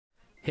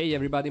Hey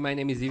everybody, my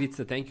name is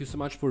Ivica. Thank you so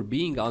much for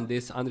being on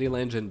this Unreal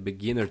Engine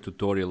beginner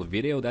tutorial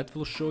video that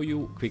will show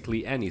you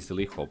quickly and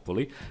easily,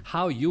 hopefully,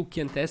 how you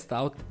can test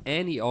out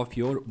any of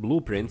your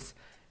blueprints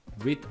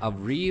with a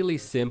really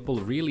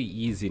simple, really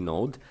easy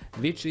node,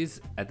 which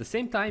is at the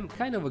same time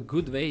kind of a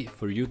good way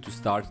for you to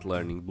start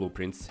learning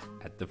blueprints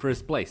at the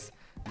first place.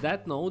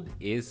 That node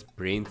is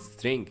print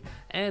string,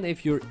 and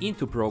if you're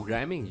into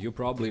programming you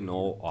probably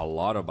know a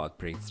lot about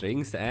print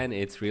strings and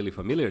it's really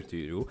familiar to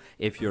you.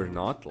 If you're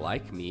not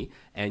like me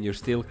and you're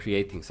still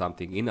creating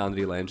something in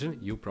Unreal Engine,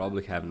 you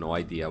probably have no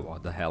idea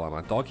what the hell am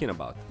I talking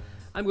about.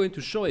 I'm going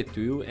to show it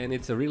to you, and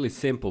it's a really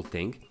simple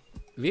thing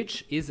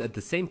which is at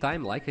the same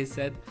time, like I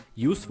said,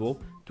 useful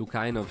to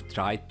kind of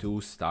try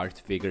to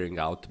start figuring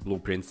out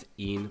blueprints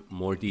in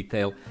more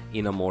detail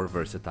in a more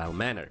versatile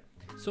manner.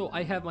 So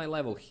I have my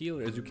level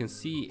here. As you can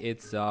see,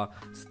 it's a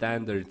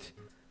standard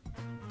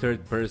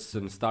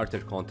third-person starter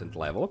content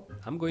level.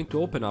 I'm going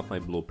to open up my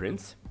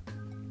blueprints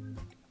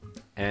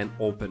and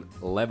open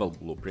level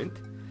blueprint.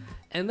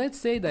 And let's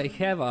say that I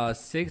have a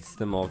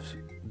system of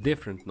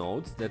different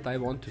nodes that I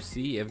want to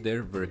see if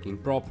they're working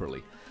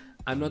properly.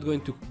 I'm not going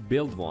to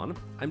build one.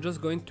 I'm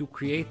just going to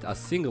create a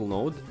single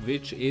node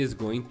which is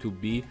going to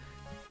be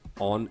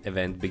on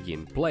event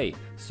begin play.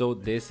 So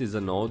this is a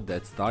node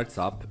that starts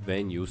up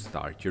when you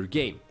start your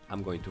game.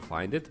 I'm going to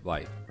find it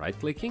by right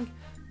clicking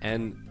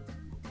and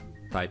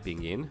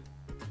typing in.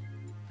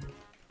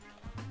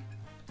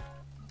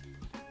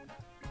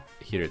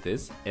 Here it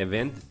is,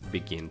 event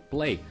begin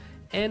play.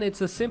 And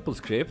it's a simple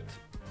script,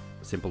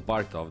 a simple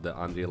part of the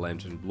Unreal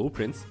Engine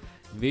blueprints,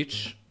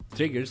 which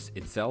triggers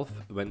itself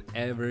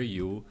whenever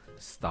you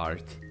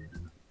start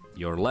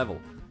your level.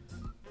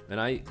 When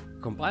I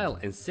compile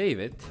and save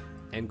it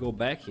and go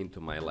back into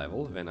my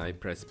level, when I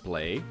press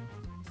play,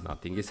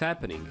 nothing is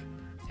happening.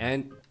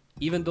 And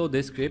even though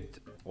this script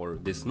or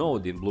this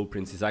node in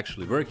blueprints is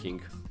actually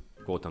working,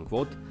 quote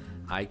unquote,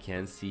 I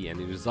can't see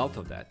any result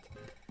of that.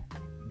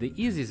 The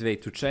easiest way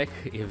to check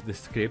if the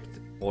script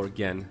or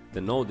again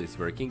the node is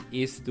working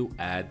is to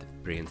add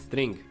print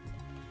string.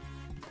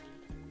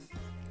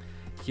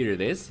 Here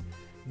it is.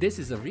 This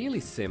is a really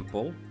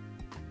simple,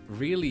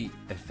 really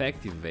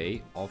effective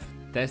way of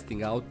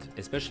testing out,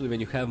 especially when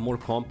you have more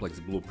complex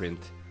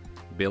blueprint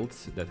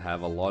builds that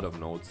have a lot of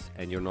nodes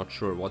and you're not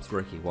sure what's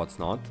working, what's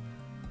not,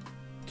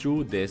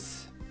 through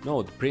this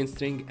node, print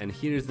string. And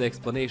here's the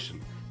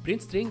explanation.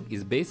 Print string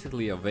is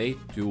basically a way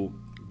to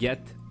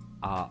get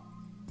a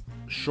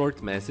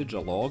short message, a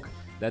log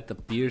that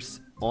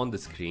appears on the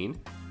screen,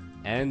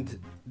 and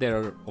there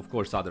are of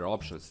course other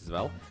options as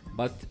well,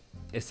 but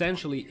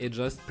essentially it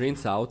just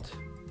prints out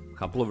a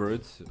couple of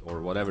words or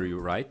whatever you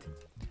write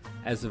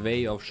as a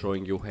way of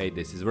showing you, hey,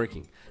 this is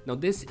working. Now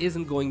this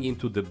isn't going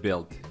into the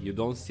build. You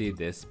don't see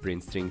this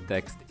print string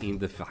text in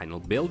the final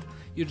build,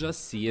 you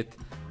just see it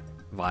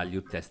while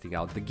you're testing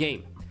out the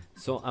game.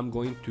 So I'm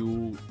going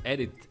to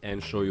edit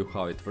and show you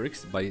how it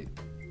works by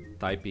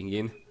typing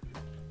in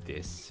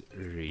this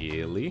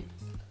really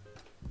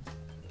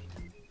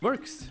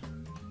works.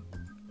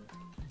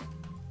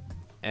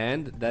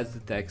 And that's the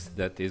text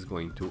that is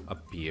going to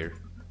appear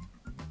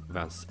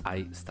once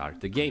I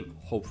start the game,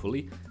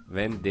 hopefully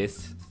when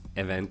this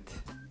event,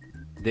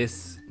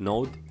 this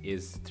node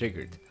is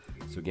triggered.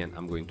 So again,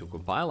 I'm going to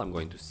compile, I'm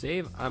going to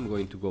save, I'm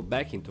going to go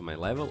back into my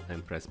level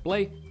and press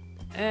play,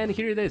 and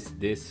here it is.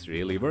 This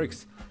really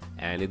works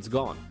and it's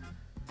gone.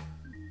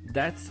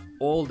 That's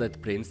all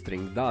that print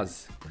string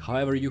does.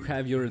 However, you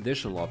have your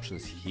additional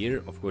options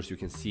here. Of course, you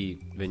can see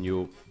when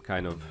you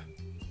kind of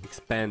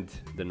expand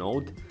the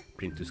node,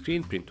 print to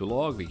screen, print to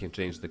log, we can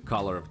change the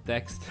color of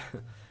text,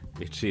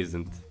 which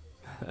isn't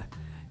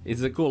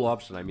it's a cool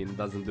option. I mean, it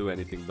doesn't do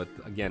anything, but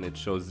again, it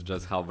shows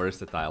just how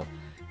versatile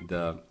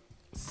the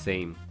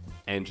same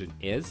engine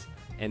is.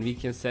 And we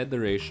can set the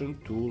duration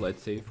to,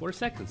 let's say, 4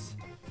 seconds.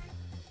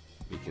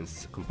 We can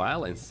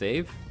compile and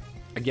save.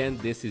 Again,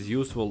 this is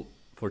useful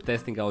for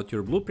testing out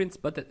your blueprints,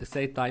 but at the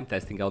same time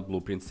testing out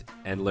blueprints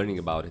and learning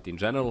about it in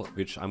general,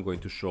 which I'm going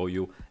to show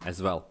you as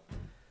well.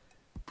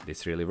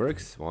 This really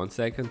works. 1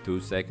 second, 2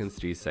 seconds,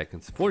 3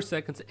 seconds, 4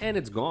 seconds, and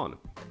it's gone.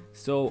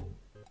 So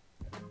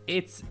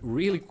it's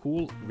really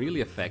cool,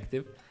 really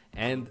effective.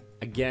 And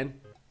again,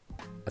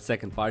 a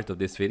second part of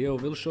this video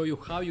will show you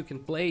how you can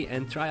play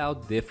and try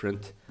out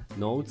different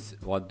nodes,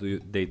 what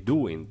they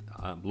do in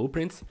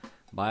blueprints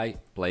by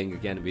playing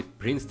again with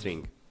print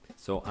string.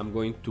 So I'm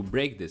going to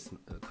break this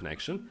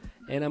connection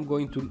and I'm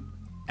going to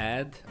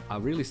add a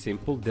really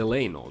simple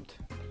delay node.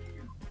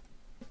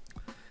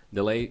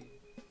 Delay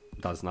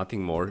does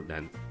nothing more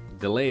than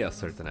delay a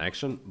certain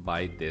action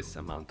by this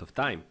amount of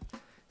time.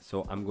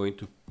 So I'm going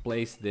to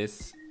place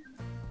this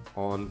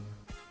on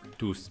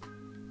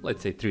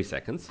let's say 3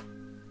 seconds.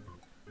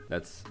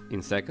 That's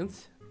in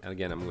seconds. And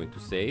again, I'm going to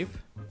save,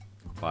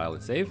 file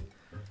and save.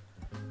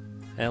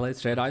 And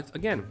let's try it out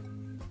again.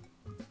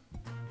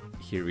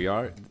 Here we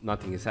are,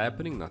 nothing is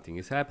happening, nothing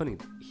is happening.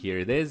 Here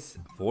it is,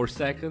 4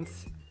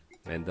 seconds.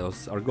 When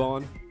those are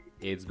gone,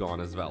 it's gone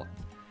as well.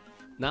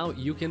 Now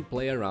you can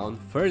play around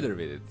further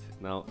with it.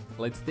 Now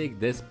let's take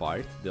this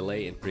part,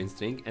 delay and print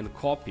string, and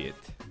copy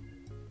it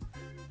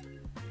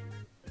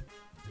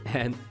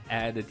and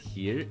add it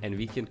here, and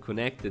we can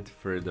connect it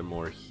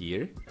furthermore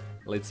here.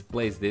 Let's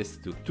place this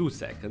to 2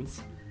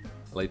 seconds.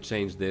 Let's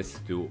change this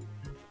to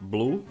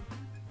blue,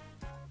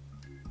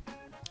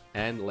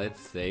 and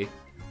let's say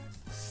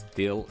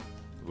still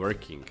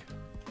working.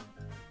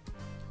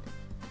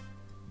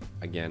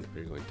 Again,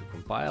 we're going to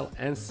compile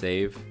and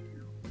save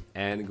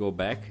and go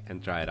back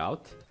and try it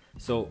out.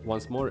 So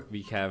once more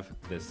we have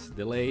this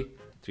delay,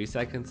 3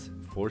 seconds,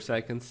 4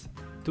 seconds,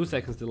 2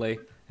 seconds delay,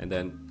 and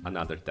then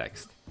another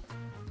text.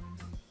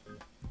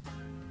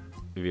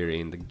 We're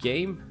in the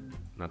game,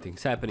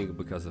 nothing's happening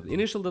because of the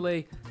initial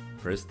delay.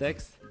 First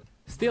text,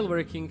 still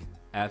working.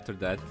 After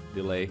that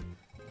delay,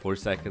 4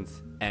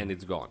 seconds, and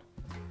it's gone.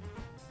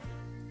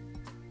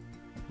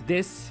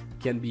 This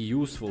can be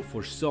useful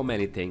for so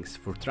many things,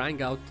 for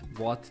trying out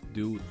what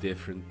do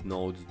different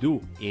nodes do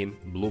in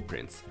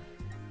blueprints.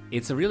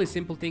 It's a really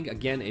simple thing.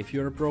 Again, if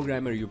you're a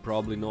programmer, you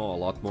probably know a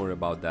lot more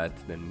about that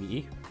than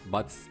me,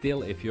 but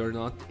still, if you're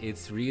not,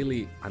 it's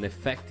really an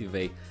effective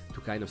way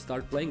to kind of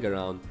start playing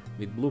around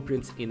with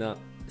blueprints in a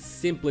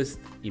simplest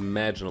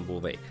imaginable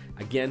way.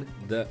 Again,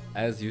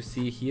 as you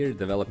see here,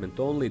 development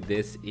only.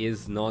 This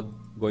is not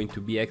going to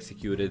be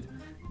executed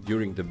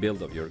during the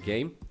build of your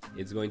game.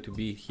 It's going to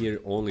be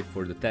here only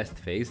for the test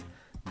phase,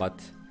 but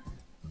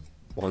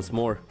once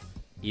more,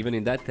 even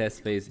in that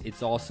test phase,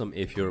 it's awesome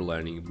if you're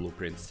learning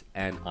blueprints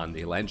and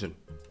Unreal Engine.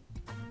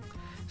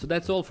 So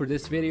that's all for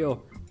this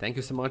video. Thank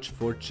you so much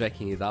for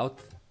checking it out.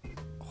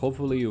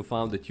 Hopefully you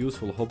found it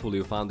useful, hopefully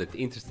you found it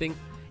interesting.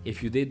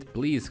 If you did,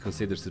 please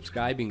consider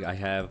subscribing. I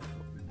have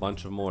a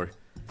bunch of more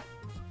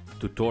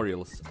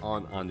tutorials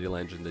on Unreal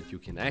Engine that you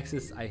can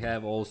access. I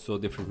have also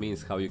different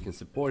means how you can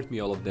support me.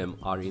 All of them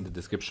are in the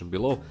description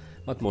below,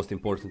 but most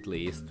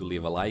importantly is to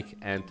leave a like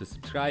and to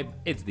subscribe.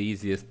 It's the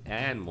easiest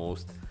and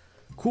most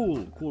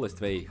coolest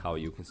way how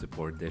you can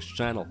support this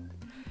channel.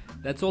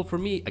 That's all for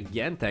me.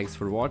 Again, thanks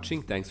for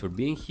watching, thanks for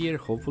being here.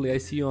 Hopefully I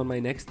see you on my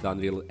next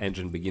Unreal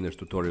Engine beginners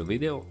tutorial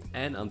video,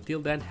 and until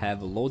then,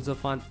 have loads of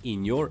fun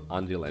in your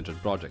Unreal Engine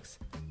projects.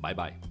 Bye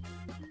bye.